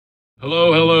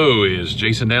Hello, is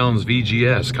Jason Downs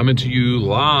VGS coming to you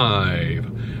live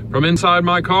from inside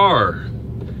my car.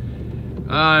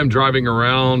 I'm driving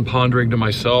around pondering to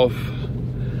myself,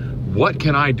 what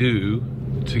can I do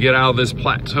to get out of this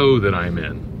plateau that I'm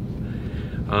in?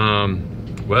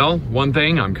 Well, one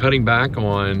thing, I'm cutting back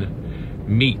on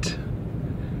meat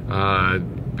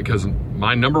because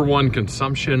my number one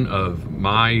consumption of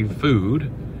my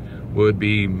food would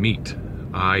be meat.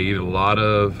 I eat a lot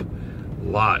of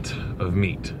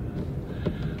meat.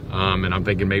 And I'm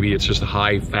thinking maybe it's just a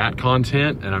high fat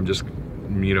content and I'm just,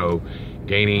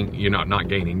 gaining, not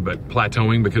gaining, but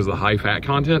plateauing because of the high fat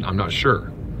content. I'm not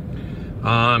sure.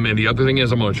 And the other thing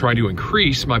is I'm going to try to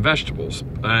increase my vegetables.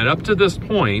 And up to this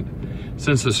point,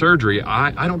 since the surgery,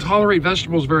 I don't tolerate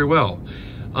vegetables very well.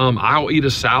 I'll eat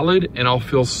a salad and I'll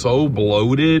feel so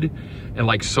bloated and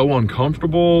like so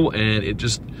uncomfortable, and it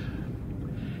just,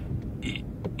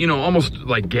 almost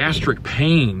like gastric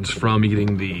pains from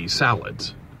eating the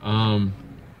salads. And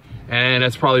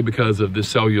that's probably because of the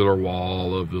cellular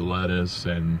wall of the lettuce,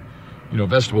 and,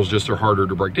 vegetables just are harder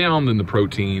to break down than the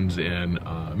proteins in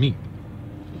meat.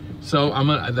 So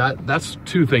that's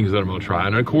two things that I'm gonna try.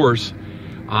 And of course,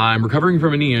 I'm recovering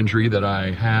from a knee injury that I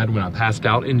had when I passed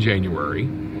out in January.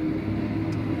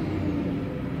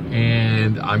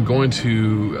 And I'm going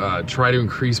to try to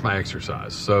increase my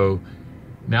exercise. So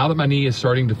now that my knee is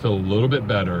starting to feel a little bit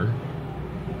better,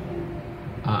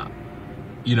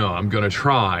 I'm gonna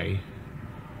try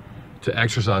to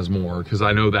exercise more, because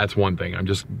I know that's one thing. I'm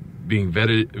just being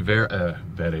very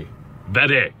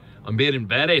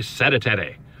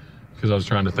sedentary, because I was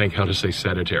trying to think how to say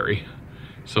sedentary.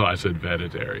 So I said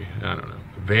sedentary, I don't know.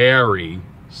 Very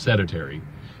sedentary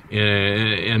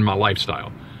in my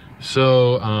lifestyle.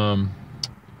 So,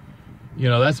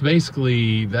 that's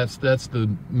basically, that's the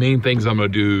main things I'm gonna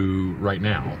do right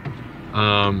now.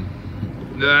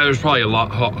 There's probably a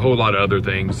whole lot of other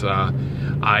things.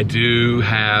 I do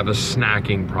have a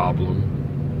snacking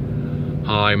problem.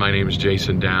 Hi, my name is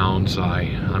Jason Downs.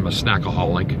 I'm a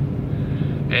snackaholic.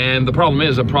 And the problem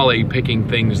is I'm probably picking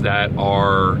things that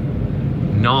are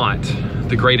not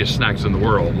the greatest snacks in the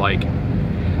world. Like,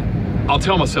 I'll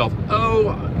tell myself,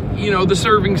 the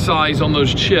serving size on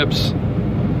those chips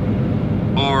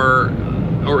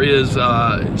is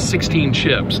 16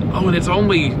 chips. Oh, and it's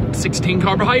only 16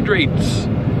 carbohydrates.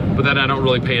 But then I don't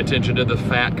really pay attention to the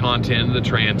fat content, the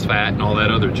trans fat, and all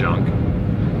that other junk,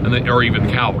 or even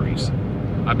the calories.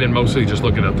 I've been mostly just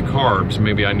looking at the carbs.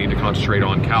 Maybe I need to concentrate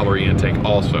on calorie intake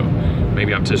also.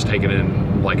 Maybe I'm just taking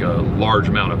in like a large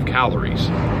amount of calories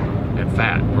and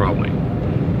fat, probably.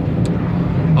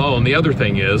 Oh, and the other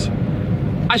thing is,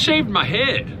 I shaved my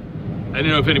head. I don't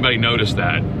know if anybody noticed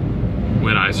that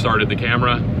when I started the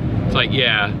camera. It's like,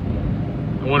 yeah,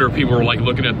 I wonder if people were like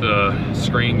looking at the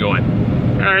screen going,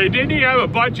 hey, didn't he have a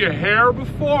bunch of hair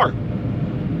before?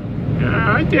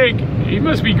 Yeah, I think he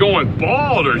must be going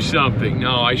bald or something.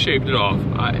 No, I shaved it off.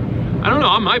 I don't know,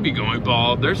 I might be going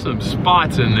bald. There's some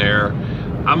spots in there.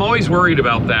 I'm always worried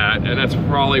about that, and that's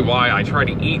probably why I try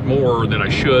to eat more than I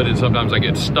should, and sometimes I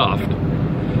get stuffed.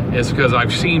 It's because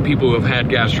I've seen people who have had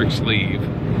gastric sleeve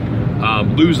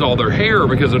lose all their hair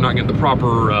because they're not getting the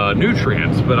proper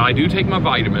nutrients. But I do take my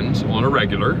vitamins on a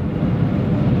regular.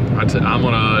 I'm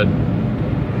on a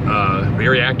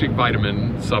bariatric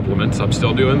vitamin supplements. I'm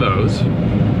still doing those.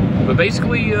 But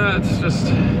basically, it's just,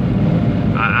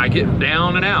 I get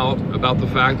down and out about the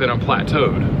fact that I'm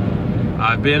plateaued.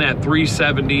 I've been at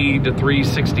 370 to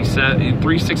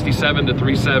 367 to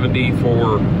 370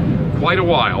 for quite a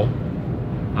while.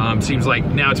 Seems like,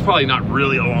 now it's probably not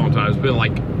really a long time. It's been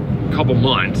like a couple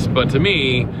months. But to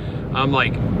me, I'm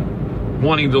like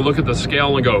wanting to look at the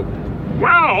scale and go,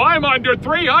 wow, I'm under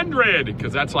 300.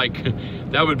 Because that's like,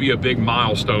 that would be a big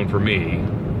milestone for me.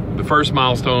 The first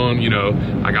milestone,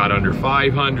 I got under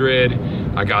 500,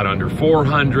 I got under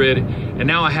 400, and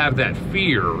now I have that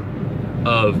fear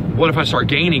of what if I start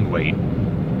gaining weight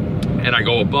and I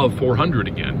go above 400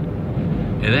 again?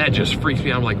 And that just freaks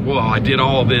me out. I'm like, whoa, I did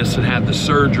all this and had the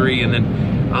surgery, and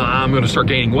then I'm gonna start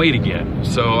gaining weight again.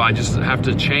 So I just have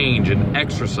to change and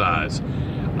exercise.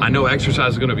 I know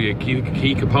exercise is gonna be a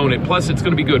key component, plus it's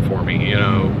gonna be good for me,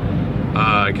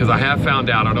 because I have found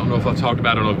out, I don't know if I've talked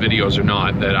about it on videos or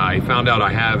not, that I found out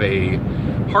I have a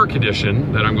heart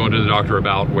condition that I'm going to the doctor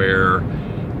about, where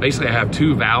basically I have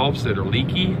two valves that are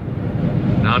leaky.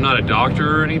 Now, I'm not a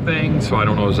doctor or anything, so I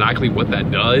don't know exactly what that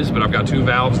does, but I've got two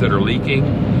valves that are leaking.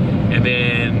 And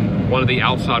then one of the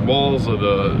outside walls of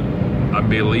I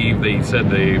believe they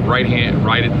said the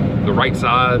right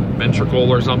side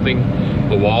ventricle or something,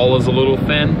 the wall is a little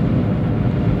thin.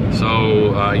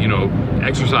 So,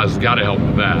 exercise has got to help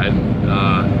with that.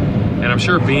 And I'm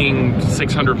sure being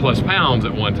 600 plus pounds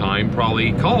at one time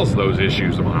probably caused those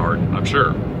issues of my heart, I'm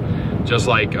sure. Just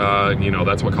like, you know,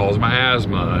 that's what caused my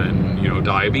asthma and, you know,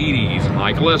 diabetes, and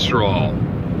high cholesterol.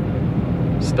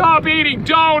 Stop eating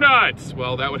donuts!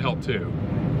 Well, that would help too.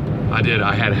 I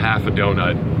had half a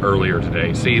donut earlier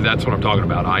today. See, that's what I'm talking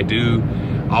about.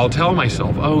 I'll tell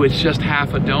myself, oh, it's just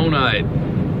half a donut.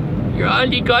 You're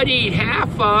only gonna eat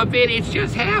half of it. It's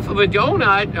just half of a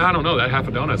donut. I don't know, that half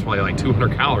a donut's probably like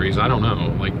 200 calories. I don't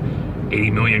know, like 80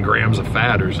 million grams of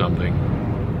fat or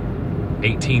something.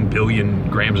 18 billion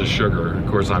grams of sugar. Of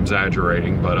course, I'm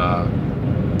exaggerating, but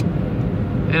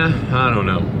yeah, I don't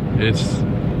know.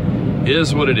 It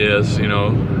is what it is, you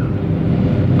know.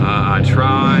 I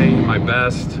try my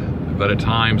best, but at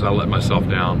times I let myself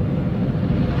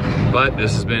down. But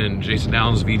this has been Jason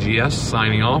Downs VGS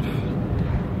signing off.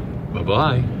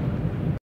 Bye-bye.